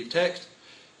as the Received Text,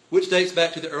 which dates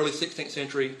back to the early 16th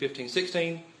century,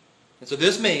 1516. And so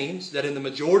this means that in the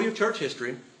majority of church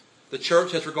history, the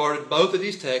church has regarded both of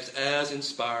these texts as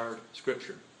inspired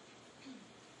Scripture.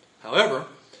 However,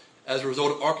 as a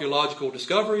result of archaeological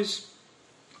discoveries,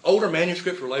 older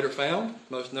manuscripts were later found,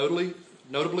 most notably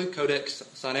Codex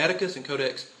Sinaiticus and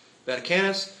Codex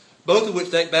Vaticanus, both of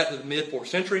which date back to the mid-4th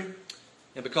century.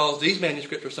 And because these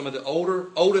manuscripts are some of the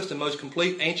oldest and most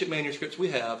complete ancient manuscripts we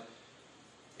have,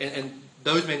 and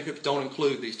those manuscripts don't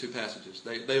include these two passages.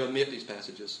 They omit these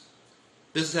passages.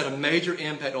 This has had a major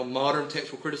impact on modern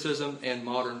textual criticism and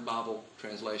modern Bible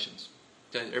translations.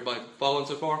 Okay, everybody following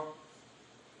so far?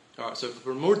 All right, so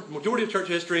for the majority of church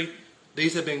history,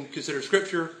 these have been considered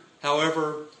Scripture.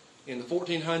 However, in the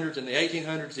 1400s and the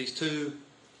 1800s, these two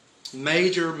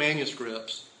major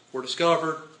manuscripts were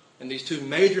discovered, and these two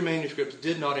major manuscripts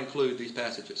did not include these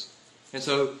passages. And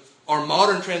so our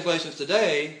modern translations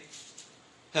today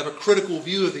have a critical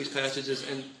view of these passages,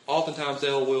 and oftentimes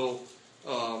they will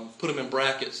put them in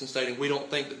brackets and stating we don't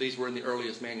think that these were in the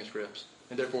earliest manuscripts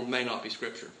and therefore may not be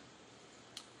Scripture.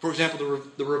 For example,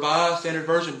 the Revised Standard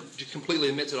Version just completely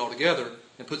omits it altogether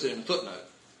and puts it in a footnote.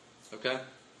 Okay?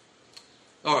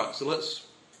 All right, so let's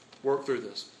work through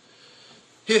this.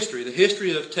 History, the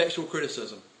history of textual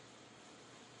criticism.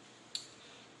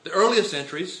 The earliest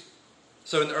centuries,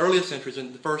 so in the earliest centuries,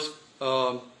 in the first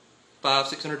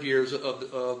 500-600 years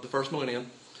of the first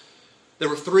millennium, there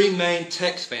were three main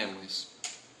text families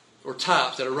or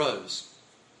types that arose.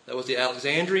 That was the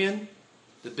Alexandrian,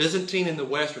 the Byzantine, and the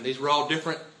Western. These were all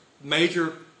different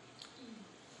major...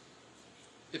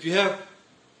 If you have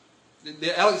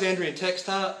the Alexandrian text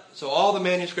type, so all the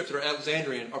manuscripts that are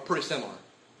Alexandrian are pretty similar.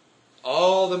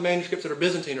 All the manuscripts that are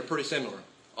Byzantine are pretty similar.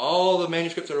 All the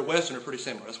manuscripts that are Western are pretty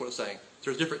similar. That's what it's saying.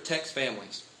 So there's different text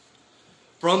families.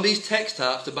 From these text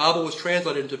types, the Bible was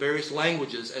translated into various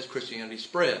languages as Christianity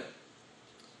spread.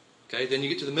 Okay, then you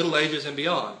get to the Middle Ages and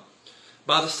beyond.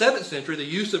 By the 7th century, the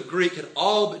use of Greek had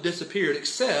all but disappeared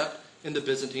except in the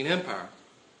Byzantine Empire.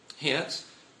 Hence,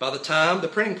 by the time the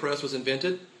printing press was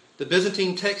invented, the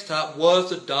Byzantine text type was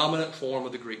the dominant form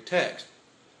of the Greek text.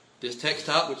 This text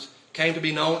type, which came to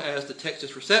be known as the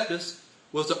Textus Receptus,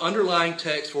 was the underlying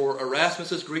text for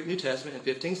Erasmus's Greek New Testament in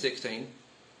 1516,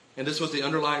 and this was the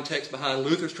underlying text behind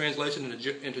Luther's translation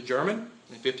into German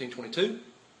in 1522,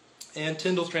 and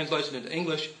Tyndale's translation into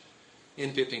English in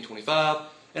 1525,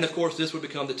 and of course this would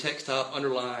become the text type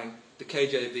underlying the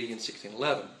KJV in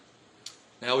 1611.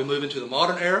 Now we move into the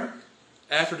modern era.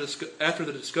 After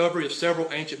the discovery of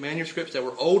several ancient manuscripts that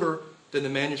were older than the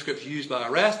manuscripts used by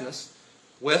Erasmus,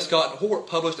 Westcott and Hort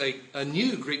published a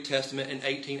new Greek Testament in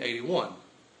 1881.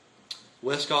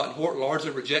 Westcott and Hort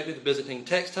largely rejected the Byzantine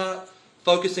text type,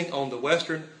 focusing on the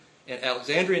Western and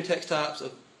Alexandrian text types,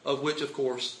 of which, of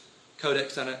course,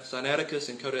 Codex Sinaiticus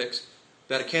and Codex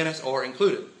Vaticanus are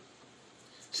included.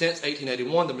 Since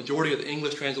 1881, the majority of the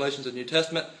English translations of the New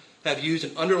Testament have used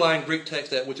an underlying Greek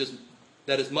text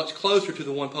that is much closer to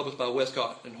the one published by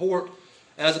Westcott and Hort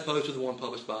as opposed to the one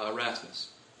published by Erasmus.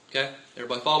 Okay?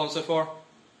 Everybody following so far?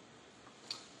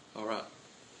 All right.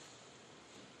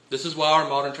 This is why our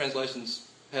modern translations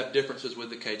have differences with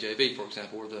the KJV, for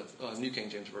example, or the New King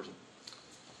James Version.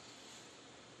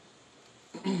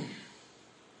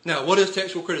 Now, what is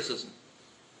textual criticism?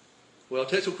 Well,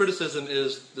 textual criticism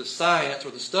is the science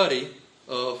or the study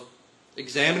of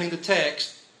examining the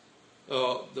text,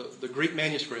 the Greek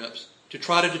manuscripts, to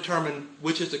try to determine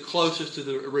which is the closest to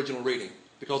the original reading.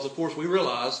 Because, of course, we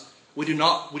realize we do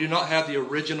not have the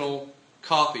original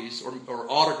copies or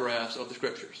autographs of the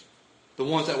Scriptures. The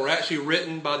ones that were actually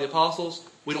written by the apostles,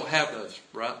 we don't have those,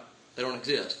 right? They don't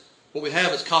exist. What we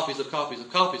have is copies of copies of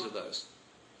copies of those.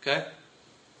 Okay?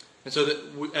 And so that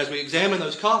as we examine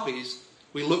those copies,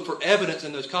 we look for evidence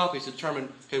in those copies to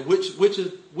determine, okay,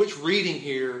 which reading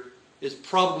here is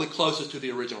probably closest to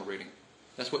the original reading.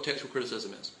 That's what textual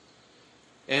criticism is.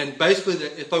 And basically,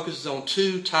 it focuses on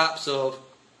two types of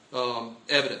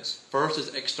evidence. First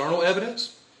is external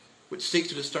evidence, which seeks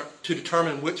to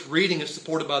determine which reading is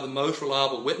supported by the most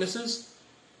reliable witnesses.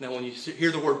 Now, when you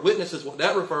hear the word witnesses, what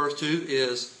that refers to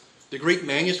is the Greek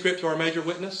manuscripts are a major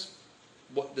witness,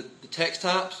 what the text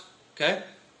types, okay?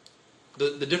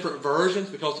 The different versions,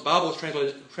 because the Bible was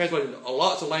translated into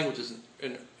lots of languages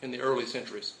in the early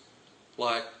centuries,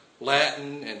 like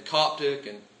Latin and Coptic,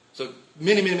 and so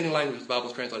many languages the Bible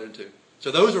was translated into.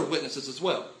 So those are witnesses as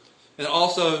well. And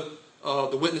also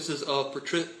the witnesses of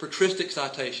patristic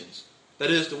citations. That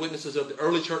is, the witnesses of the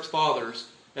early church fathers,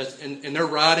 as in their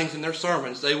writings and their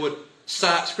sermons, they would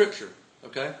cite Scripture.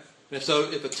 Okay? And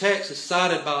so if a text is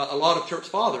cited by a lot of church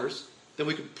fathers, then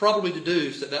we could probably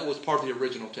deduce that that was part of the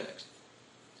original text.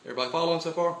 Everybody following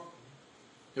so far?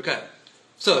 Okay.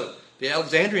 So the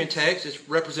Alexandrian text is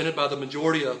represented by the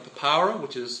majority of papyri,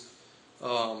 which is,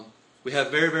 we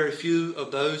have very, very few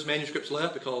of those manuscripts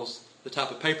left because the type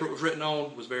of paper it was written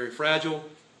on was very fragile.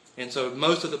 And so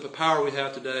most of the papyri we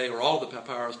have today, or all of the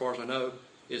papyri as far as I know,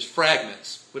 is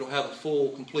fragments. We don't have a full,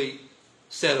 complete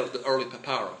set of the early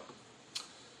papyri.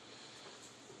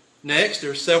 Next,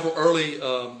 there's several early, I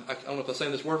don't know if I'm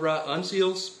saying this word right,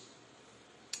 uncials.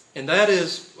 And that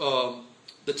is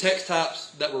the text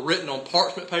types that were written on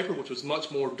parchment paper, which was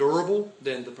much more durable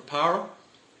than the papyri.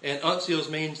 And uncials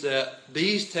means that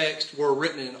these texts were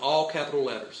written in all capital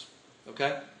letters.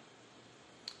 Okay?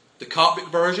 The Coptic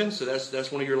version, so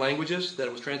that's one of your languages that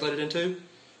it was translated into,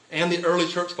 and the early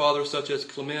church fathers such as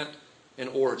Clement and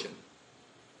Origen.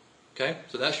 Okay?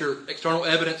 So that's your external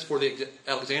evidence for the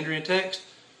Alexandrian text.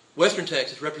 Western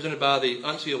text is represented by the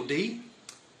uncial D,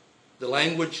 the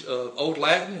language of Old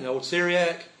Latin and Old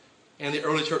Syriac, and the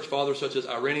early church fathers such as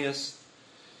Irenaeus,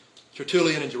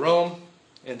 Tertullian, and Jerome.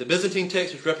 And the Byzantine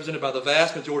text is represented by the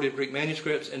vast majority of Greek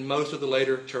manuscripts and most of the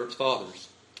later church fathers.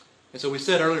 And so we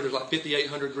said earlier there's like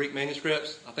 5,800 Greek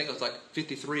manuscripts. I think it's like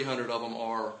 5,300 of them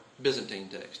are Byzantine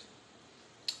text.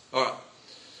 All right.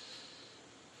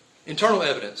 Internal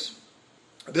evidence.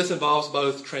 This involves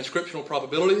both transcriptional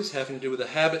probabilities having to do with the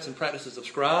habits and practices of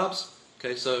scribes.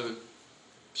 Okay, so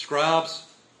scribes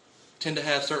tend to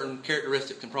have certain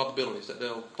characteristics and probabilities that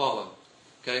they'll follow.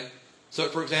 Okay, so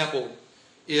for example,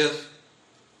 if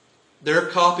they're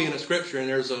copying a scripture and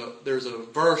there's a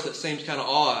verse that seems kind of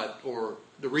odd or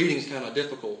the reading's kind of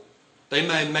difficult, they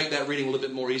may make that reading a little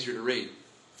bit more easier to read,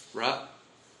 right?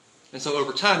 And so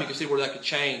over time, you can see where that could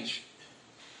change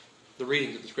the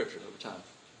readings of the scripture over time.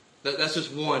 That's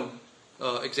just one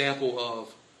example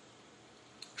of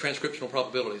transcriptional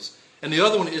probabilities. And the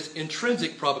other one is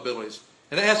intrinsic probabilities.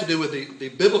 And that has to do with the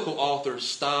biblical author's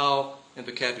style and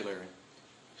vocabulary.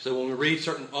 So when we read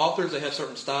certain authors, they have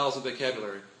certain styles and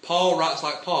vocabulary. Paul writes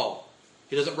like Paul.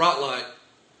 He doesn't write like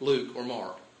Luke or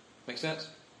Mark. Make sense?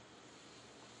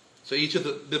 So each of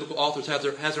the biblical authors has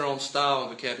their own style and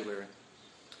vocabulary.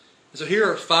 And so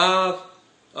here are 5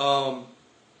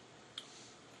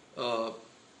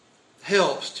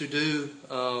 helps to do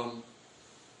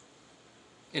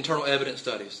internal evidence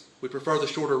studies. We prefer the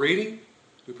shorter reading.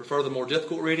 We prefer the more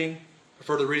difficult reading.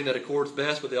 Prefer the reading that accords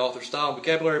best with the author's style and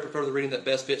vocabulary. Prefer the reading that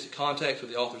best fits the context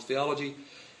with the author's theology.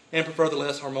 And prefer the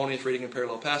less harmonious reading in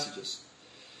parallel passages.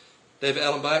 David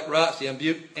Allen Back writes, the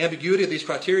ambiguity of these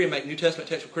criteria make New Testament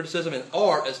textual criticism an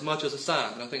art as much as a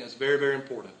science. And I think that's very, very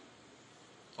important.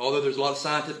 Although there's a lot of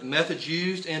scientific methods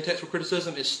used in textual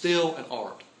criticism, it's still an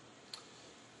art.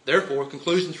 Therefore,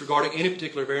 conclusions regarding any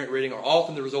particular variant reading are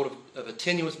often the result of a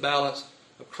tenuous balance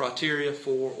of criteria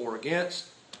for or against.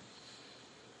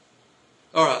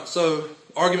 All right, so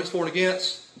arguments for and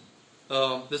against.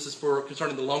 This is for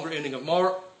concerning the longer ending of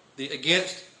Mark. The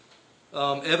against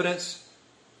evidence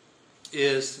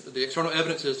is, the external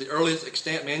evidence is the earliest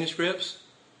extant manuscripts.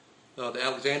 The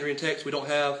Alexandrian text we don't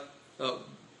have.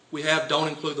 Don't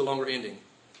include the longer ending.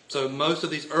 So most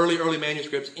of these early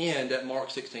manuscripts end at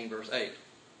Mark 16, verse 8.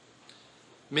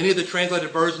 Many of the translated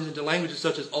versions into languages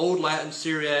such as Old Latin,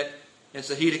 Syriac, and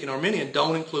Sahidic and Armenian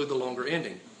don't include the longer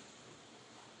ending.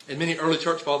 And many early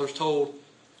church fathers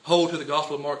hold to the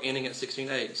Gospel of Mark ending at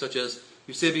 16:8, such as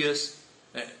Eusebius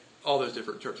and all those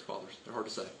different church fathers. They're hard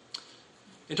to say.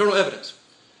 Internal evidence.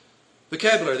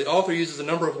 Vocabulary. The author uses a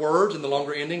number of words in the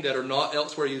longer ending that are not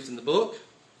elsewhere used in the book.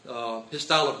 His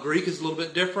style of Greek is a little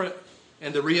bit different.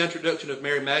 And the reintroduction of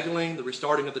Mary Magdalene, the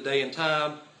restarting of the day and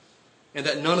time, and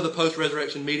that none of the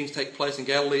post-resurrection meetings take place in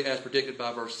Galilee as predicted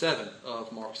by verse 7 of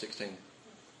Mark 16.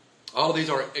 All of these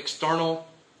are external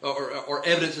or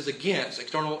evidences against,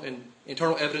 external and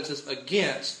internal evidences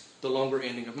against the longer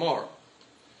ending of Mark.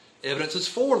 Evidences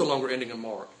for the longer ending of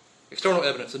Mark. External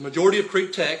evidence. The majority of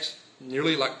Greek texts,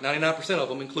 nearly like 99% of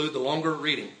them, include the longer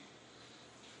reading.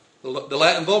 The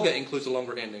Latin Vulgate includes the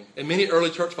longer ending. And many early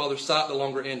church fathers cite the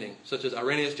longer ending, such as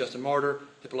Irenaeus, Justin Martyr,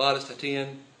 Hippolytus,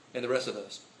 Tatian, and the rest of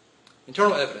those.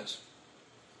 Internal evidence.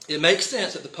 It makes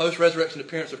sense that the post-resurrection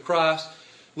appearance of Christ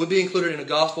would be included in a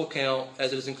gospel account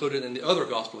as it is included in the other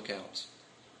gospel accounts.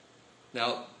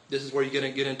 Now, this is where you get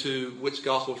into which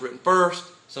gospel was written first.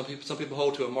 Some people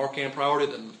hold to a Markan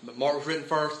priority that Mark was written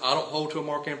first. I don't hold to a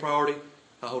Markan priority.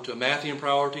 I hold to a Matthean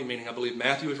priority, meaning I believe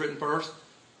Matthew was written first.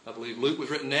 I believe Luke was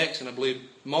written next, and I believe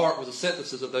Mark was a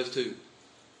synthesis of those two.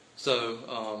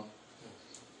 So,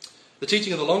 the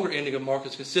teaching of the longer ending of Mark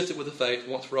is consistent with the faith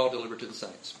once for all delivered to the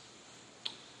saints.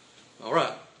 All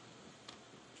right.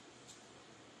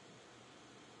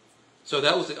 So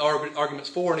that was the arguments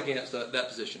for and against that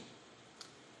position.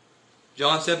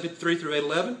 John 7:53 through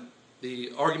 8:11,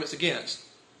 the arguments against.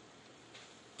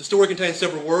 The story contains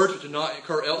several words which do not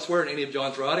occur elsewhere in any of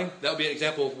John's writing. That would be an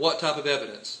example of what type of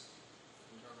evidence?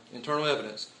 Internal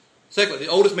evidence. Secondly,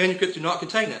 the oldest manuscripts do not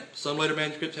contain it. Some later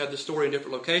manuscripts have this story in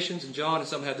different locations in John, and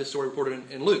some have this story recorded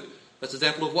in Luke. That's an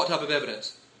example of what type of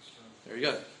evidence? There you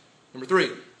go. Number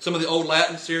 3, some of the old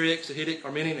Latin, Syriac, Sahidic,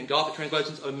 Armenian, and Gothic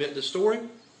translations omit this story.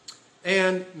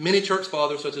 And many church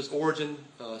fathers, such as Origen,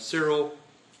 Cyril,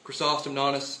 Chrysostom,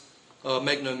 Nonus,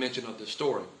 make no mention of this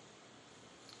story.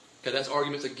 Okay, that's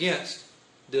arguments against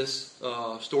this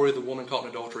story of the woman caught in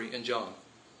adultery in John.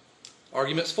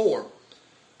 Arguments for.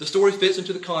 The story fits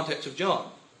into the context of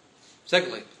John.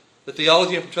 Secondly, the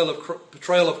theology and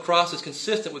portrayal of Christ is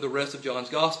consistent with the rest of John's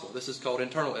gospel. This is called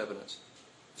internal evidence.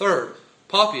 Third,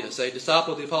 Papias, a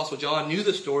disciple of the Apostle John, knew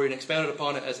the story and expounded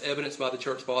upon it as evidenced by the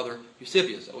church father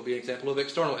Eusebius. That would be an example of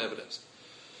external evidence.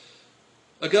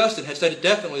 Augustine had stated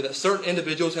definitely that certain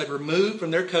individuals had removed from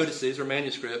their codices or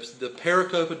manuscripts the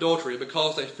Pericope Adulterae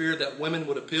because they feared that women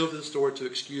would appeal to the story to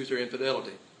excuse their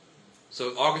infidelity.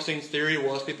 So Augustine's theory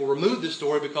was people removed this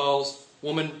story because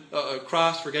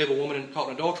Christ forgave a woman caught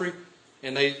in adultery,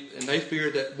 and they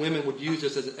feared that women would use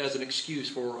this as an excuse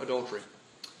for adultery.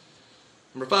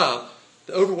 Number 5,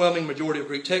 the overwhelming majority of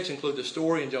Greek texts include the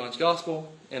story in John's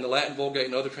Gospel, and the Latin Vulgate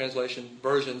and other translation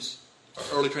versions,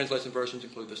 early translation versions,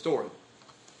 include the story.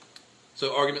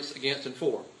 So arguments against and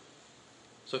for.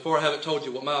 So far I haven't told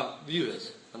you what my view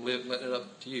is. I'm letting it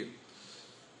up to you.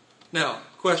 Now,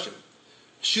 question.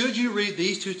 Should you read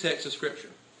these two texts of Scripture?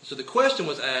 So the question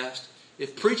was asked,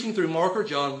 if preaching through Mark or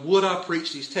John, would I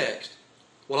preach these texts?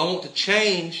 Well, I want to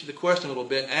change the question a little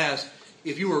bit and ask,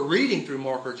 if you were reading through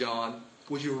Mark or John,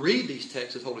 would you read these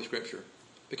texts as Holy Scripture?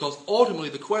 Because ultimately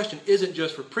the question isn't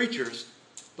just for preachers,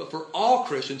 but for all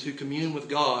Christians who commune with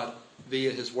God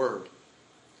via His Word.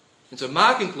 And so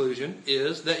my conclusion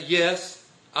is that yes,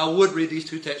 I would read these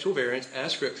two textual variants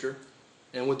as Scripture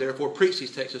and would therefore preach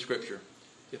these texts as Scripture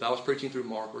if I was preaching through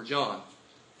Mark or John.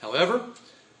 However,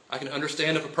 I can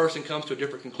understand if a person comes to a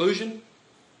different conclusion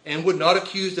and would not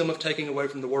accuse them of taking away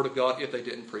from the Word of God if they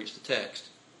didn't preach the text.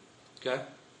 Okay?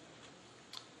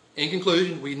 In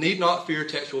conclusion, we need not fear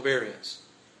textual variants.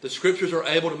 The Scriptures are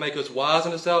able to make us wise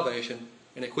unto salvation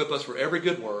and equip us for every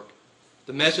good work.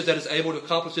 The message that is able to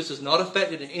accomplish this is not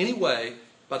affected in any way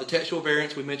by the textual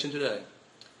variants we mentioned today.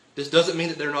 This doesn't mean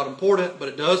that they're not important, but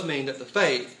it does mean that the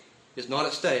faith is not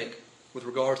at stake with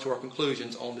regards to our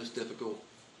conclusions on this difficult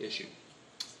issue.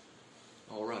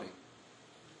 Alrighty.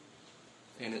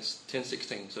 And it's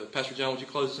 10:16. So Pastor John, would you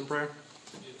close us in prayer?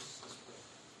 Yes, let's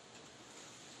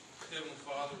pray. Heavenly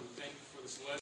Father, we thank you for this lesson.